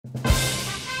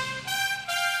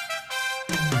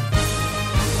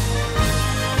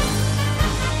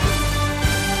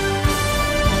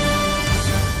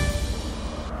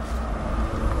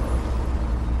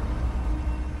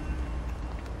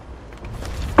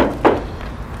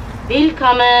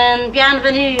Willkommen,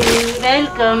 bienvenue,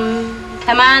 welcome.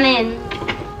 Come on in.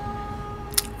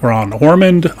 We're on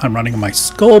Ormund. I'm running my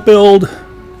skull build.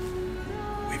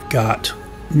 We've got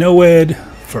Noed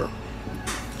for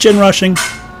gin rushing.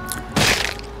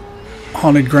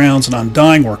 Haunted grounds and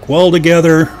undying work well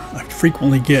together. I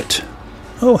frequently get...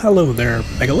 Oh, hello there,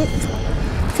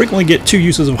 Megalith. Frequently get 2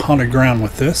 uses of haunted ground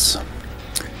with this.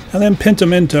 And then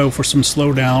Pentimento for some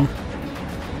slowdown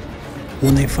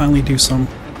when they finally do some...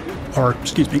 Or,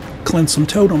 excuse me, cleanse some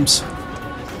totems.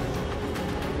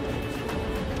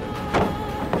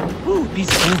 Ooh,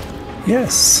 peaceful.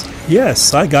 Yes,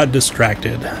 yes, I got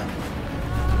distracted.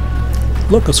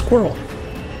 Look, a squirrel.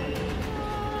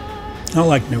 I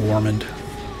like New Ormond.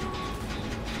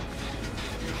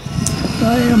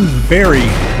 I am very,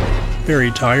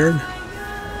 very tired.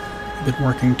 I've been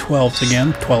working 12s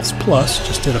again, 12s plus,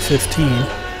 just did a 15.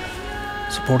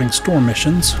 Supporting storm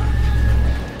missions.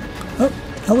 Oh,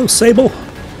 hello, Sable.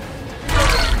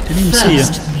 Didn't even see you.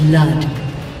 First blood.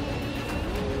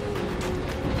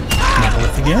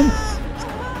 Megalith again.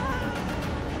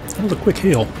 That was a quick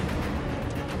heal.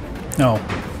 No,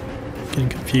 getting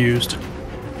confused.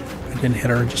 I didn't hit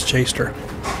her, I just chased her.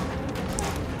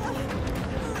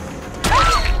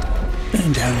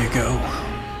 And down you go.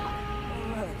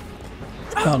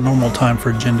 About normal time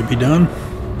for a gin to be done.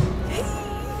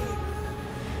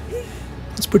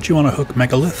 Let's put you on a hook,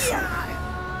 Megalith.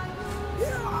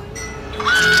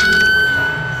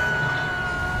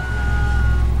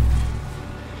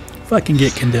 If I can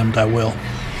get condemned, I will.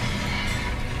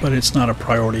 But it's not a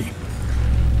priority.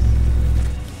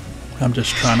 I'm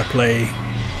just trying to play.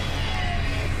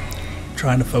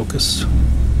 Trying to focus.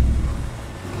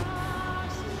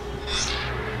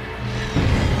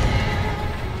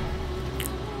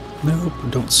 Nope,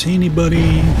 don't see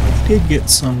anybody. Did get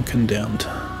some condemned.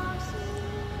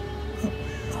 Oh,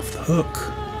 off the hook.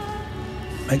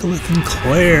 Megalith and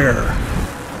Claire.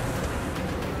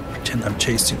 Pretend I'm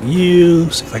chasing you.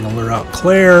 See if I can lure out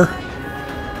Claire.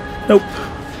 Nope.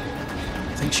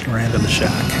 I think she ran to the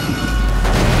shack.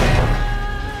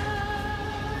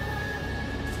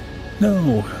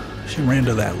 No, she ran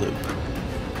to that loop.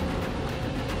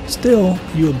 Still,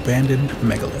 you abandoned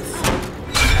Megalith.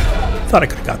 Thought I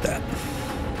could have got that.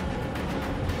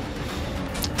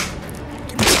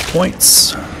 Give me some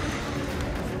points.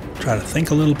 Try to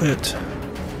think a little bit.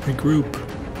 Regroup.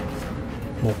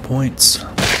 More points.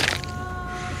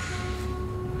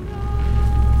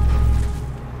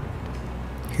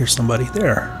 Here's somebody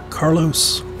there.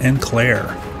 Carlos and Claire.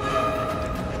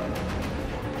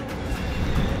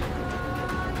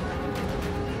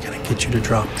 Can I get you to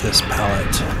drop this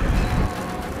pallet?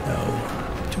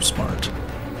 No. Too smart.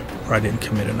 Or I didn't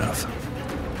commit enough.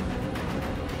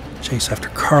 Chase after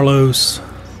Carlos.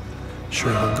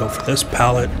 Sure, we'll go for this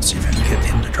pallet. See if I can get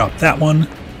him to drop that one.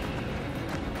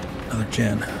 Another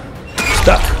gin.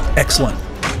 Stuck. Excellent.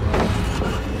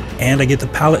 And I get the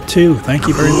pallet too. Thank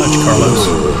you very much, Carlos.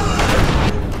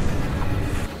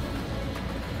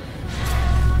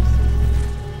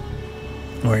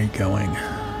 Where are you going?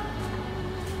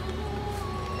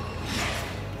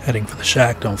 Heading for the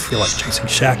shack. Don't feel like chasing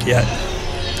shack yet.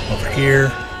 Over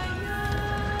here.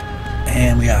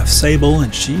 And we have Sable,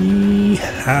 and she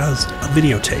has a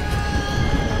videotape.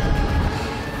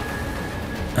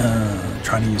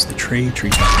 Trying to use the tree.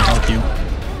 Tree's not going to help you.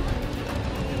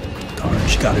 Darn,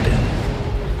 she got it in.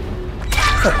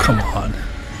 Oh, come on.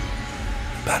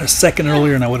 About a second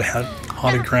earlier and I would have had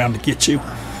haunted ground to get you.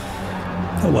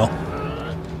 Oh well.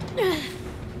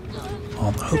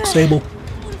 On the hook, Sable.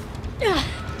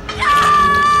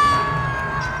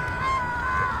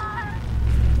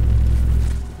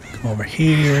 Come over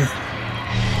here.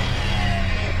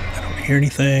 I don't hear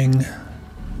anything.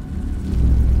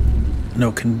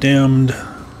 No condemned.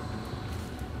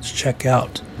 Let's check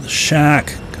out the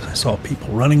shack, because I saw people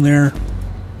running there.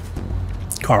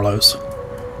 Carlos.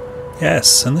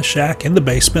 Yes, in the shack, in the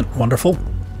basement. Wonderful.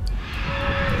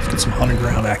 Let's get some haunted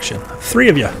ground action. 3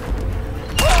 of you.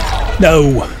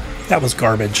 No, that was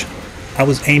garbage. I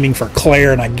was aiming for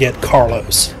Claire and I get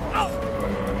Carlos.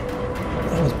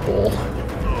 That was bull.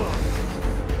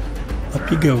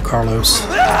 Up you go, Carlos.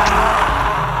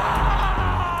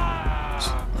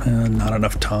 Not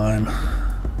enough time.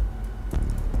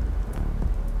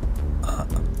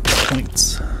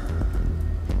 Points.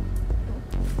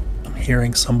 I'm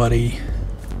hearing somebody.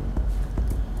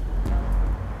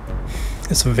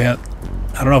 This event,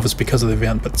 I don't know if it's because of the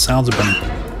event, but the sounds have been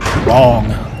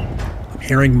wrong. I'm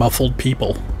hearing muffled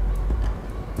people.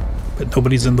 But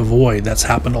nobody's in the void. That's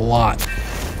happened a lot.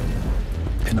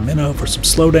 Pin a minute for some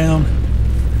slowdown.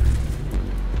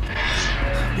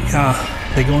 But yeah.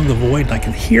 They go in the void and I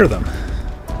can hear them.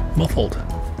 Muffled.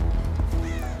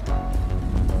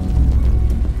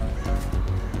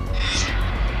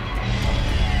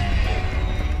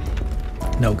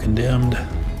 No condemned.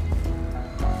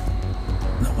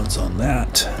 No one's on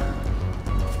that.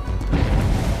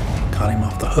 Got him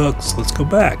off the hooks. Let's go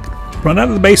back. Run out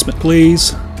of the basement,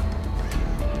 please.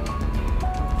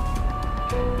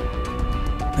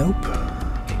 Nope.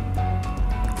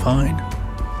 Fine.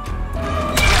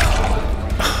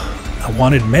 I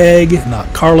wanted Meg,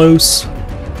 not Carlos.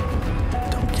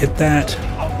 Don't get that.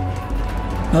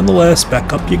 Nonetheless,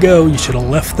 back up you go. You should have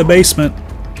left the basement.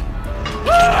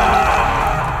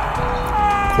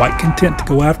 Quite content to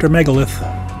go after Megalith.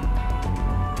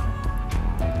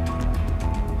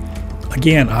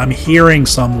 Again, I'm hearing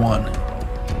someone.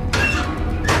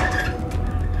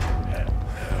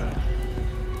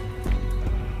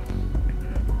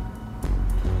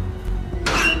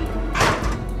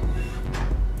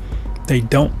 They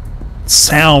don't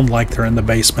sound like they're in the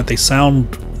basement. They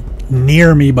sound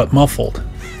near me but muffled.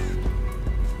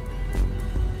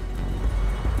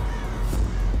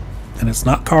 And it's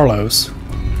not Carlos.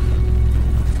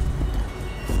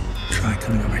 Try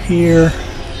coming over here.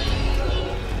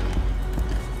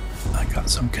 I got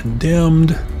some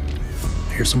condemned.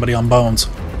 Here's somebody on bones.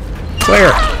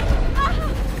 Claire!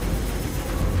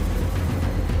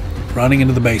 Running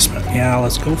into the basement. Yeah,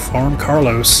 let's go farm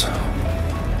Carlos.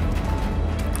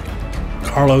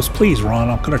 Carlos, please run.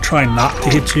 I'm going to try not to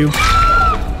hit you.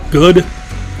 Good.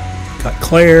 Got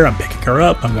Claire. I'm picking her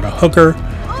up. I'm going to hook her.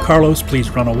 Carlos, please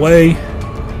run away.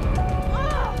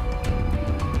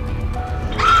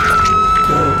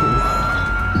 Go.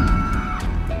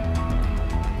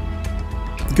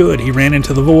 Good. He ran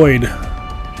into the void.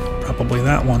 Probably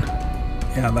that one.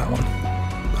 Yeah, that one.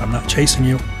 I'm not chasing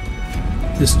you.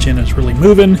 This gen is really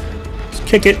moving. Let's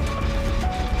kick it.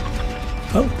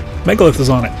 Oh, Megalith is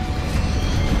on it.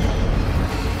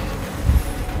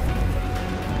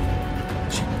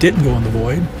 Didn't go in the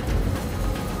void.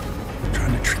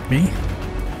 Trying to trick me.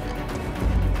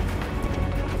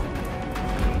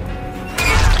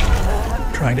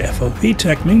 Trying to FOV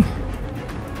tech me.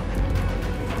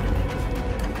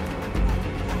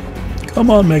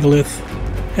 Come on, Megalith.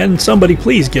 And somebody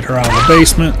please get her out of the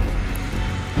basement.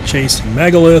 Chasing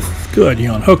Megalith. Good,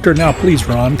 you unhooked her. Now please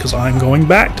run, because I'm going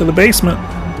back to the basement.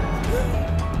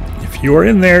 If you are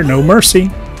in there, no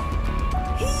mercy.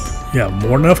 You have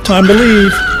more than enough time to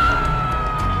leave.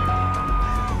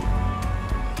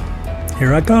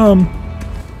 Here I come.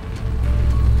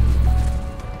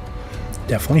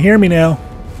 Definitely hear me now.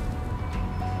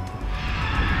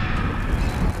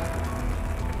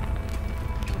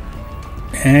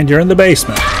 And you're in the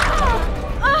basement.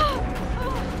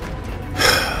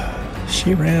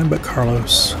 She ran, but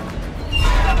Carlos.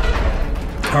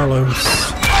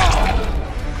 Carlos.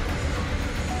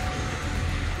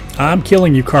 I'm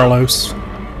killing you, Carlos.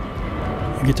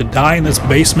 You get to die in this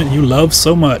basement you love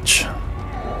so much.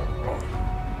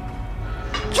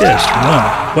 Just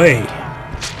run away.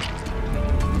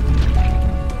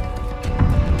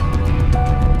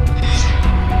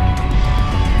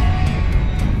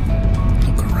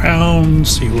 Look around,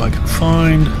 see who I can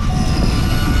find.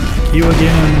 You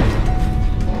again.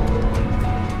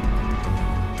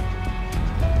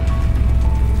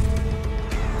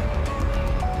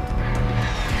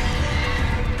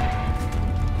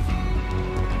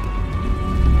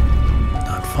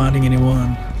 Not finding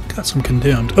anyone. Got some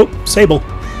condemned. Oh, Sable.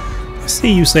 I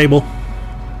see you, Sable.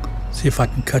 See if I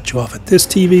can cut you off at this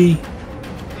TV.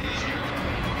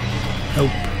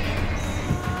 Nope.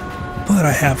 But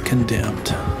I have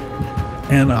condemned.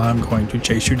 And I'm going to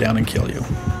chase you down and kill you.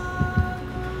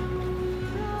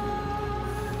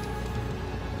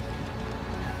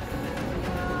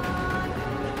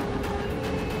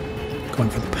 Going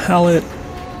for the pallet.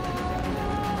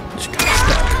 She got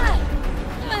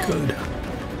stuck. Good.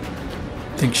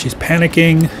 I think she's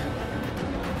panicking.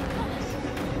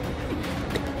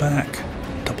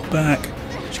 Double back.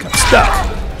 She got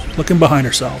stuck. She's looking behind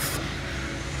herself.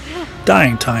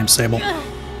 Dying time, Sable.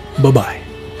 Bye-bye.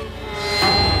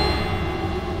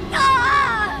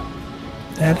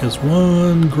 That is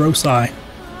one gross eye.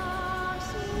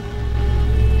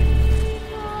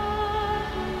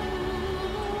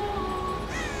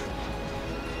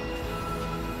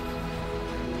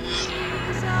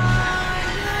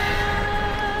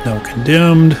 No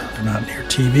condemned. They're not near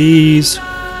TVs.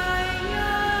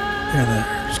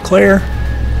 There's Claire.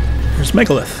 There's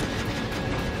Megalith.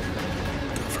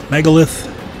 Go for Megalith.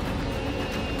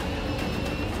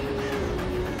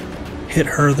 Hit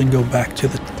her, then go back to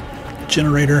the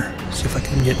generator. See if I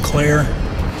can get Claire.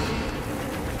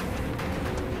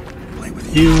 Play with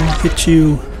Hit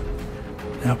you.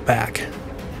 Now back.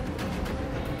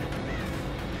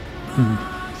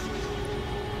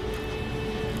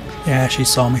 Yeah, she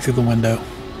saw me through the window.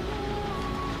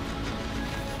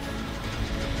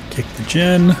 Kick the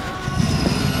gin.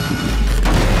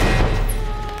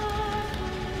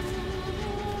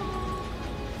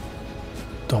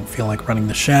 Don't feel like running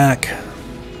the shack.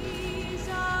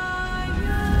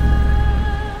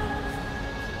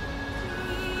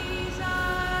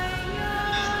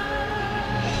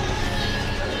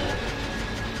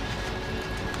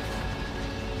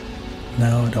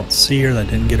 No, I don't see her. That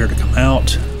didn't get her to come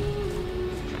out.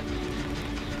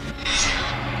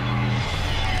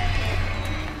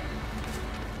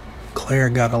 Claire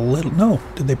got a little... No,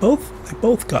 did they both? They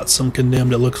both got some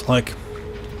condemned, it looks like.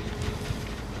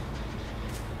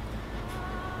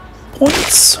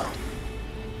 Points.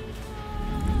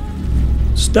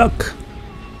 Stuck.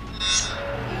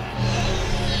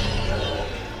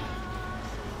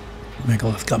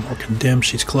 Megalith got more condemned.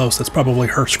 She's close. That's probably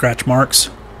her scratch marks.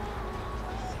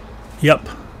 Yep.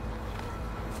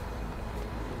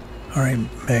 Alright,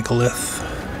 Megalith.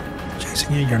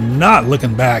 Chasing you. You're not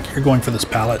looking back. You're going for this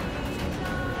pallet.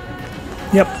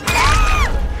 Yep.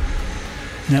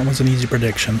 That was an easy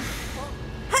prediction.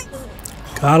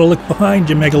 Gotta look behind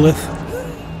you, Megalith.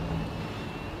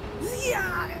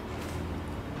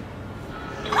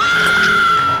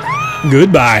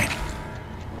 Goodbye.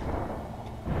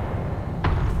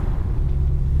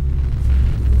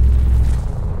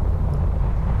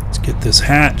 Let's get this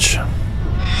hatch.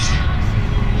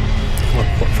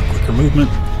 Teleport for quicker movement.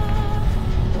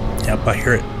 Yep, I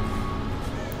hear it.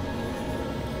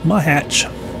 My hatch.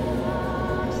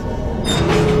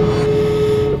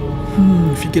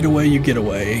 If you get away, you get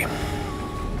away.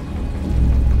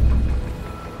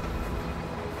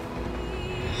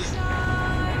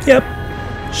 Yep,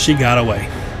 she got away.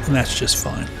 And that's just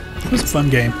fine. It was a fun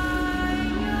game.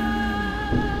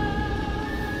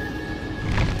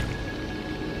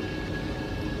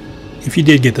 If you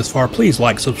did get this far, please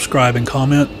like, subscribe, and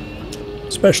comment.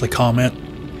 Especially comment.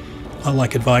 I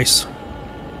like advice.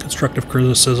 Constructive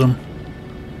criticism.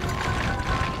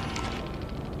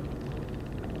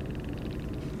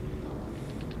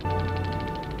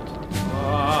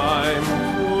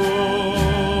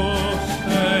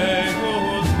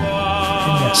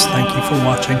 Yes, thank you for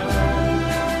watching.